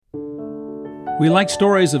We like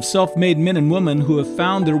stories of self-made men and women who have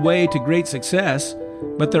found their way to great success,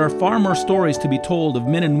 but there are far more stories to be told of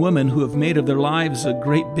men and women who have made of their lives a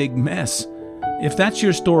great big mess. If that's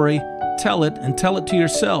your story, tell it and tell it to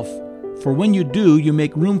yourself. For when you do, you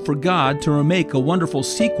make room for God to make a wonderful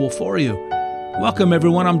sequel for you. Welcome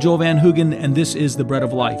everyone, I'm Joel Van Hoogen, and this is The Bread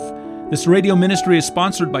of Life. This radio ministry is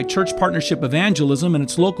sponsored by Church Partnership Evangelism and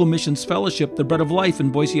its local missions fellowship, The Bread of Life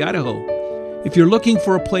in Boise, Idaho. If you're looking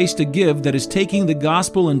for a place to give that is taking the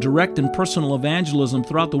gospel and direct and personal evangelism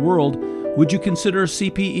throughout the world, would you consider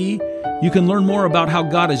CPE? You can learn more about how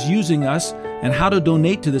God is using us and how to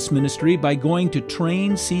donate to this ministry by going to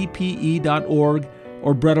traincpe.org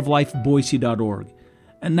or breadoflifeboise.org.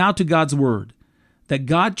 And now to God's Word. That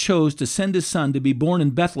God chose to send His Son to be born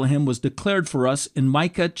in Bethlehem was declared for us in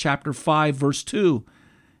Micah chapter 5, verse 2.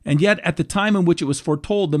 And yet, at the time in which it was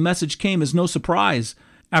foretold, the message came as no surprise.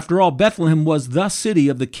 After all, Bethlehem was the city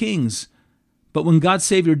of the kings. But when God's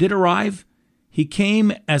Savior did arrive, He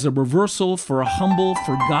came as a reversal for a humble,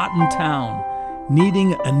 forgotten town,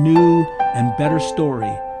 needing a new and better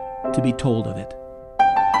story to be told of it.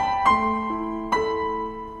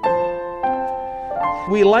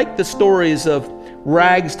 We like the stories of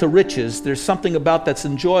rags to riches. There's something about that's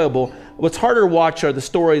enjoyable. What's harder to watch are the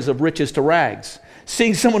stories of riches to rags.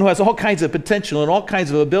 Seeing someone who has all kinds of potential and all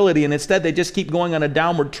kinds of ability, and instead they just keep going on a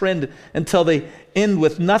downward trend until they end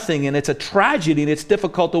with nothing, and it's a tragedy, and it's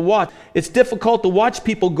difficult to watch. It's difficult to watch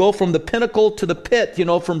people go from the pinnacle to the pit,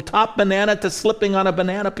 from top banana to slipping on a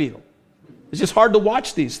banana peel. It's just hard to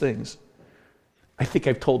watch these things. I think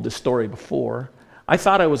I've told this story before. I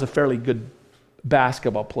thought I was a fairly good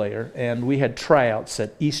basketball player, and we had tryouts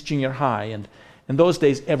at East Junior High, and in those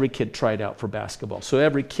days, every kid tried out for basketball. So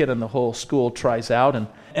every kid in the whole school tries out.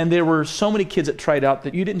 And there were so many kids that tried out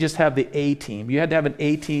that you didn't just have the A team. You had to have an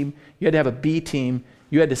A team. You had to have a B team.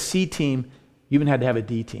 You had a C team. You even had to have a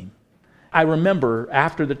D team. I remember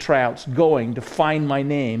after the tryouts going to find my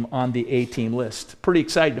name on the A team list. Pretty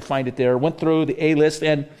excited to find it there. Went through the A list.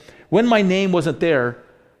 And when my name wasn't there,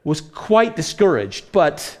 was quite discouraged.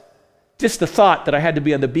 But just the thought that I had to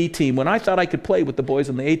be on the B team when I thought I could play with the boys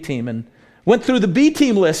on the A team, and went through the B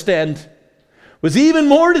team list and was even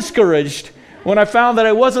more discouraged when I found that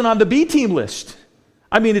I wasn't on the B team list.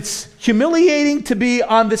 I mean, it's humiliating to be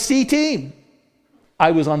on the C team. I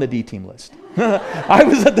was on the D team list. I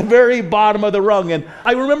was at the very bottom of the rung, and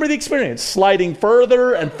I remember the experience, sliding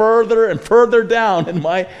further and further and further down in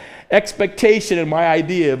my expectation and my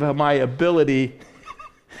idea of my ability.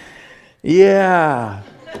 Yeah.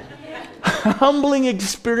 Humbling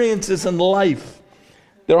experiences in life.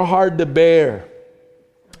 They're hard to bear.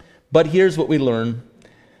 But here's what we learn.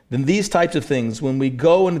 Then these types of things, when we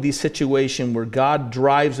go into these situations where God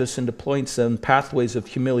drives us into points and pathways of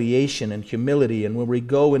humiliation and humility, and when we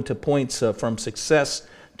go into points from success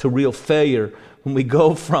to real failure, when we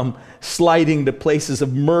go from sliding to places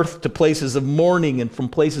of mirth to places of mourning, and from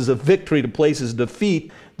places of victory to places of defeat,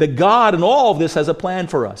 that God in all of this has a plan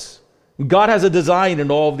for us. God has a design in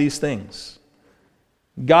all of these things.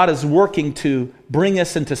 God is working to bring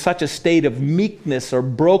us into such a state of meekness or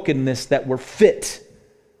brokenness that we're fit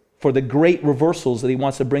for the great reversals that He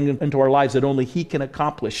wants to bring into our lives that only He can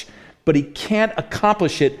accomplish. But He can't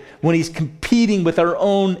accomplish it when He's competing with our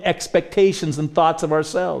own expectations and thoughts of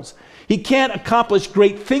ourselves. He can't accomplish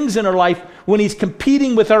great things in our life when He's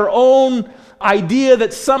competing with our own idea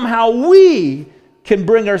that somehow we can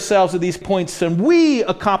bring ourselves to these points and we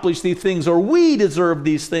accomplish these things or we deserve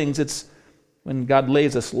these things. It's when God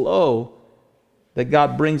lays us low that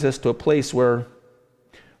God brings us to a place where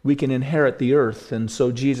we can inherit the earth. And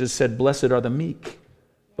so Jesus said, "Blessed are the meek.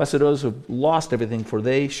 Blessed are those who have lost everything, for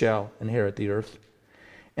they shall inherit the earth."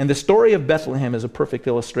 And the story of Bethlehem is a perfect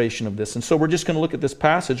illustration of this. And so we're just going to look at this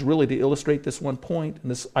passage really to illustrate this one point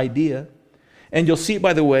and this idea. And you'll see,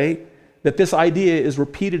 by the way, that this idea is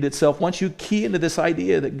repeated itself. Once you key into this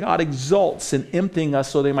idea that God exalts in emptying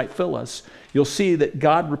us so they might fill us, you'll see that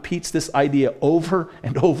God repeats this idea over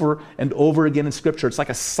and over and over again in Scripture. It's like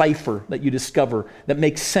a cipher that you discover that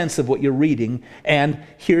makes sense of what you're reading. And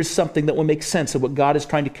here's something that will make sense of what God is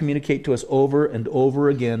trying to communicate to us over and over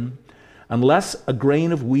again. Unless a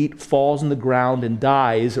grain of wheat falls in the ground and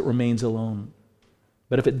dies, it remains alone.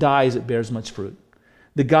 But if it dies, it bears much fruit.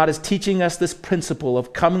 That God is teaching us this principle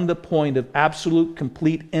of coming to the point of absolute,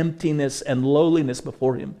 complete emptiness and lowliness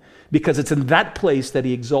before Him, because it's in that place that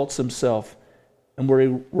He exalts Himself and where He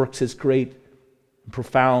works His great,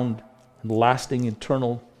 profound, and lasting,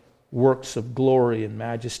 eternal works of glory and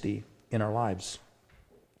majesty in our lives.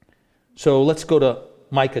 So let's go to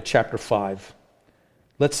Micah chapter 5.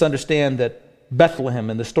 Let's understand that Bethlehem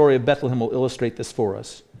and the story of Bethlehem will illustrate this for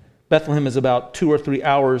us. Bethlehem is about 2 or 3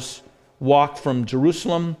 hours walk from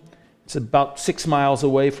Jerusalem. It's about 6 miles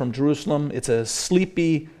away from Jerusalem. It's a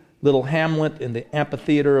sleepy little hamlet in the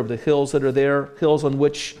amphitheater of the hills that are there, hills on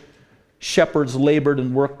which shepherds labored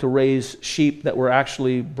and worked to raise sheep that were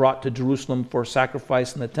actually brought to Jerusalem for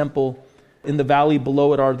sacrifice in the temple. In the valley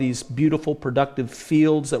below it are these beautiful, productive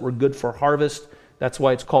fields that were good for harvest. That's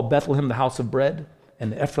why it's called Bethlehem, the house of bread,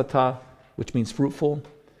 and Ephrathah, which means fruitful.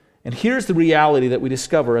 And here's the reality that we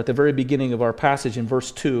discover at the very beginning of our passage in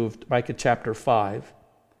verse 2 of Micah chapter 5.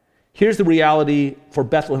 Here's the reality for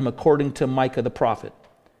Bethlehem according to Micah the prophet.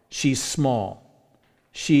 She's small.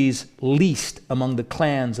 She's least among the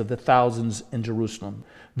clans of the thousands in Jerusalem,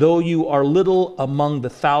 though you are little among the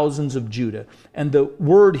thousands of Judah. And the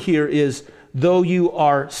word here is, though you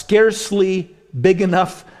are scarcely big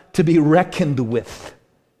enough to be reckoned with.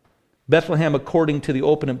 Bethlehem, according to the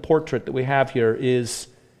opening portrait that we have here, is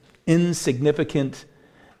insignificant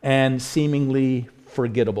and seemingly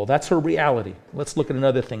forgettable. That's her reality. Let's look at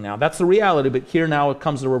another thing now. That's the reality, but here now it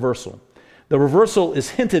comes the reversal. The reversal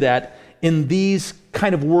is hinted at in these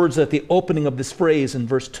kind of words at the opening of this phrase in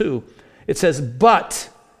verse 2. It says, but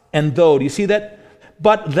and though. Do you see that?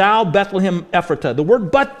 But thou, Bethlehem Ephratah. The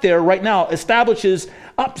word but there right now establishes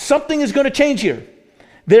something is going to change here.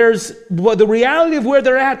 There's the reality of where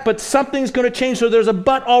they're at, but something's going to change, so there's a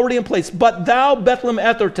but already in place. But thou, Bethlehem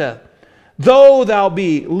Ephratah, though thou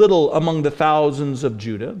be little among the thousands of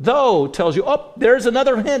Judah, though tells you, there's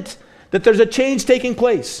another hint that there's a change taking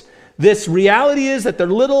place. This reality is that they're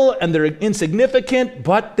little and they're insignificant,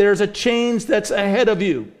 but there's a change that's ahead of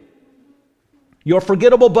you. You're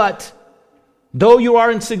forgettable, but though you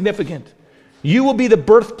are insignificant, you will be the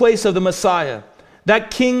birthplace of the Messiah,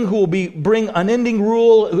 that king who will bring unending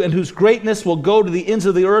rule and whose greatness will go to the ends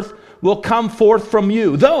of the earth will come forth from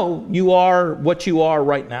you, though you are what you are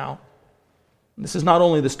right now. This is not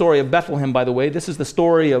only the story of Bethlehem, by the way, this is the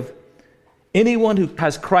story of anyone who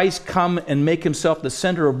has Christ come and make himself the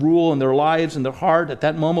center of rule in their lives and their heart. At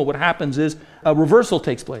that moment, what happens is a reversal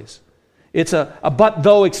takes place. It's a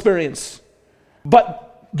but-though experience.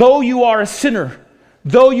 But though you are a sinner,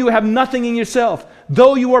 though you have nothing in yourself,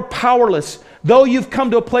 though you are powerless, though you've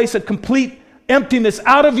come to a place of complete emptiness,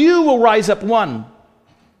 out of you will rise up one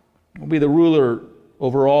who will be the ruler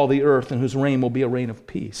over all the earth and whose reign will be a reign of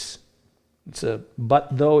peace. It's a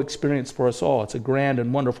but-though experience for us all. It's a grand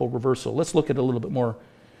and wonderful reversal. Let's look at it a little bit more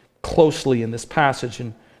closely in this passage.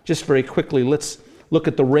 And just very quickly, let's look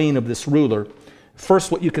at the reign of this ruler.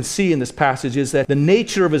 First, what you can see in this passage is that the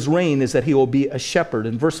nature of his reign is that he will be a shepherd.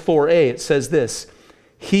 In verse 4a, it says this,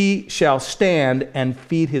 he shall stand and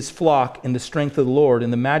feed his flock in the strength of the Lord,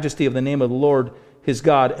 in the majesty of the name of the Lord his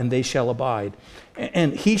God, and they shall abide.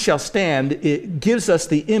 And he shall stand, it gives us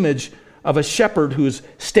the image of a shepherd who's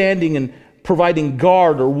standing and providing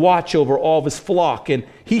guard or watch over all of his flock. And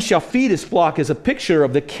he shall feed his flock as a picture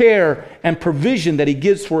of the care and provision that he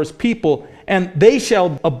gives for his people. And they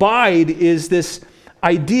shall abide is this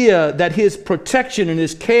idea that his protection and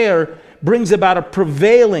his care brings about a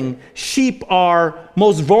prevailing. Sheep are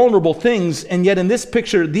most vulnerable things, and yet in this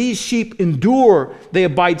picture, these sheep endure. They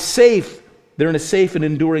abide safe. They're in a safe and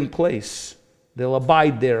enduring place. They'll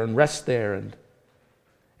abide there and rest there.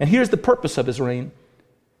 And here's the purpose of his reign.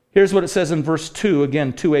 Here's what it says in verse 2,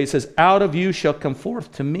 again, 2a, it says, out of you shall come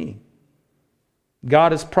forth to me.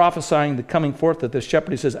 God is prophesying the coming forth of this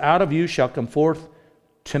shepherd. He says, out of you shall come forth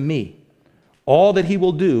to me. All that he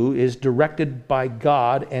will do is directed by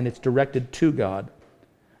God, and it's directed to God.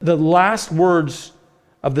 The last words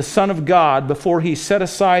of the Son of God before he set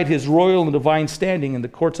aside his royal and divine standing in the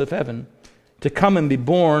courts of heaven to come and be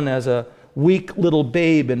born as a weak little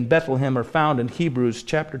babe in Bethlehem are found in Hebrews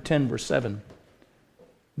chapter 10, verse 7.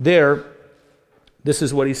 There, this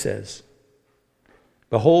is what he says.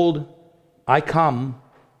 Behold, I come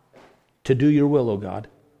to do your will, O God.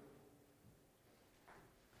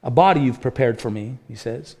 A body you've prepared for me, he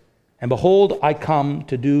says. And behold, I come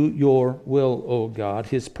to do your will, O God.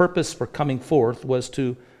 His purpose for coming forth was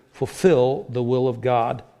to fulfill the will of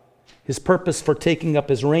God. His purpose for taking up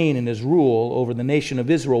his reign and his rule over the nation of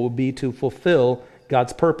Israel will be to fulfill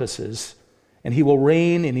God's purposes. And he will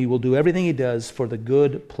reign and he will do everything he does for the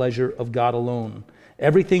good pleasure of God alone.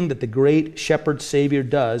 Everything that the great shepherd Savior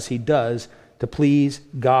does, he does to please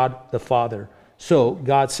God the Father. So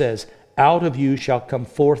God says, out of you shall come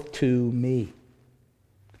forth to me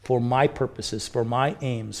for my purposes, for my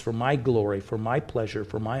aims, for my glory, for my pleasure,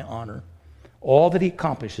 for my honor. All that he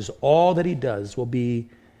accomplishes, all that he does will be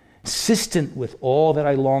consistent with all that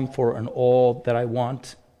I long for and all that I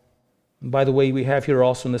want. And by the way, we have here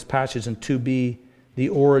also in this passage in 2b the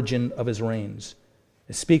origin of his reigns.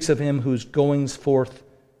 It speaks of him whose goings forth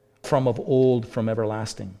from of old, from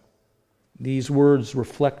everlasting. These words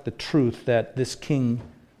reflect the truth that this king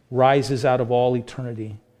rises out of all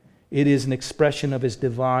eternity. It is an expression of his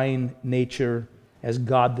divine nature as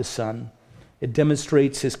God the Son. It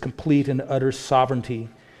demonstrates his complete and utter sovereignty.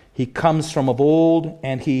 He comes from of old,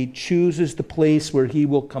 and he chooses the place where he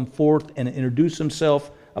will come forth and introduce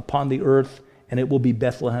himself upon the earth, and it will be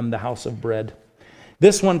Bethlehem, the house of bread.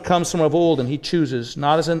 This one comes from of old, and he chooses,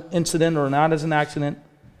 not as an incident or not as an accident,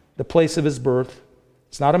 the place of his birth.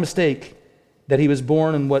 It's not a mistake that he was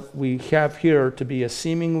born in what we have here to be a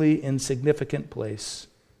seemingly insignificant place.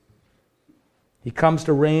 He comes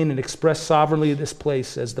to reign and express sovereignly this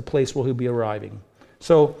place as the place where he'll be arriving.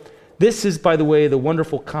 So this is, by the way, the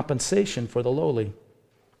wonderful compensation for the lowly.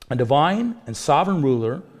 A divine and sovereign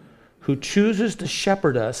ruler who chooses to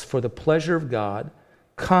shepherd us for the pleasure of God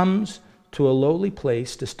comes to a lowly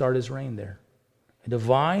place to start his reign there. A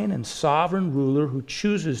divine and sovereign ruler who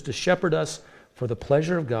chooses to shepherd us for the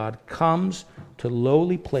pleasure of God comes to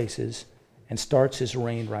lowly places and starts his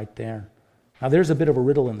reign right there. Now there's a bit of a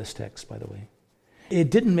riddle in this text, by the way.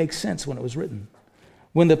 It didn't make sense when it was written.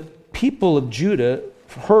 When the people of Judah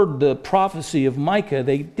heard the prophecy of Micah,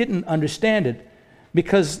 they didn't understand it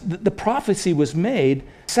because the prophecy was made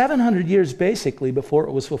 700 years basically before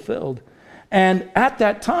it was fulfilled. And at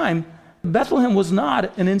that time, Bethlehem was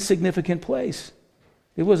not an insignificant place.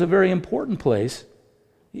 It was a very important place.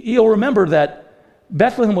 You'll remember that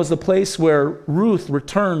Bethlehem was the place where Ruth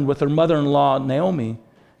returned with her mother-in-law Naomi.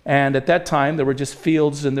 And at that time, there were just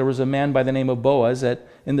fields, and there was a man by the name of Boaz that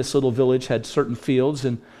in this little village had certain fields.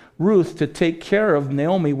 And Ruth, to take care of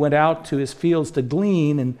Naomi, went out to his fields to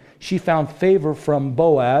glean, and she found favor from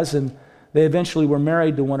Boaz, and they eventually were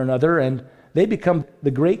married to one another, and they become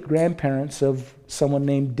the great-grandparents of someone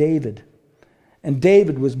named David. And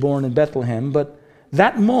David was born in Bethlehem, but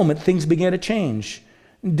that moment, things began to change.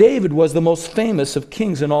 David was the most famous of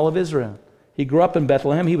kings in all of Israel. He grew up in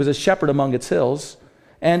Bethlehem. He was a shepherd among its hills.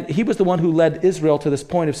 And he was the one who led Israel to this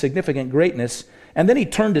point of significant greatness. And then he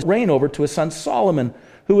turned his reign over to his son Solomon,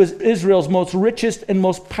 who was Israel's most richest and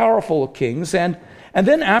most powerful of kings. And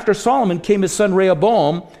then after Solomon came his son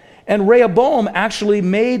Rehoboam. And Rehoboam actually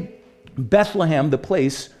made Bethlehem the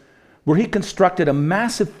place where he constructed a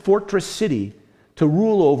massive fortress city to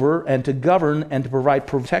rule over and to govern and to provide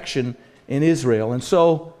protection in Israel. And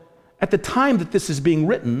so at the time that this is being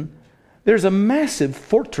written, there's a massive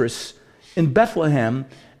fortress in Bethlehem,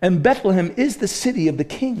 and Bethlehem is the city of the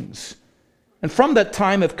kings. And from that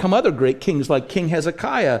time have come other great kings like King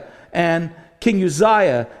Hezekiah and King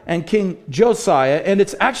Uzziah and King Josiah. And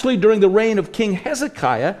it's actually during the reign of King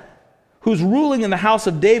Hezekiah, who's ruling in the house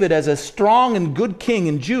of David as a strong and good king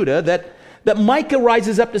in Judah, that Micah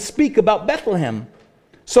rises up to speak about Bethlehem.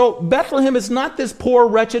 So Bethlehem is not this poor,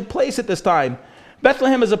 wretched place at this time.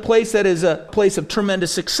 Bethlehem is a place that is a place of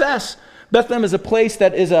tremendous success. Bethlehem is a place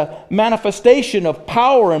that is a manifestation of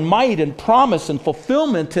power and might and promise and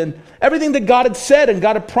fulfillment, and everything that God had said and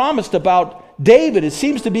God had promised about David, it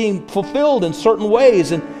seems to be fulfilled in certain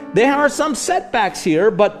ways. And there are some setbacks here,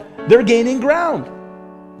 but they're gaining ground.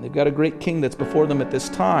 They've got a great king that's before them at this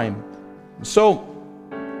time. So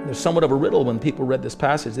there's somewhat of a riddle when people read this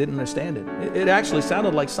passage. They didn't understand it. It actually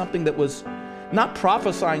sounded like something that was not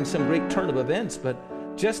prophesying some great turn of events, but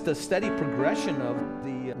just a steady progression of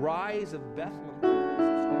the rise of Bethlehem.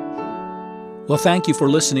 Well, thank you for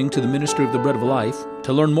listening to the Ministry of the Bread of Life.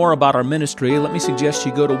 To learn more about our ministry, let me suggest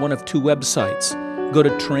you go to one of two websites. Go to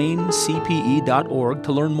traincpe.org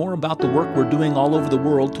to learn more about the work we're doing all over the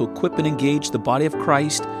world to equip and engage the body of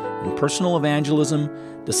Christ in personal evangelism,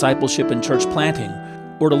 discipleship, and church planting.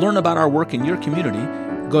 Or to learn about our work in your community,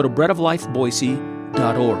 go to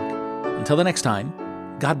breadoflifeboise.org. Until the next time,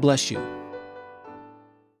 God bless you.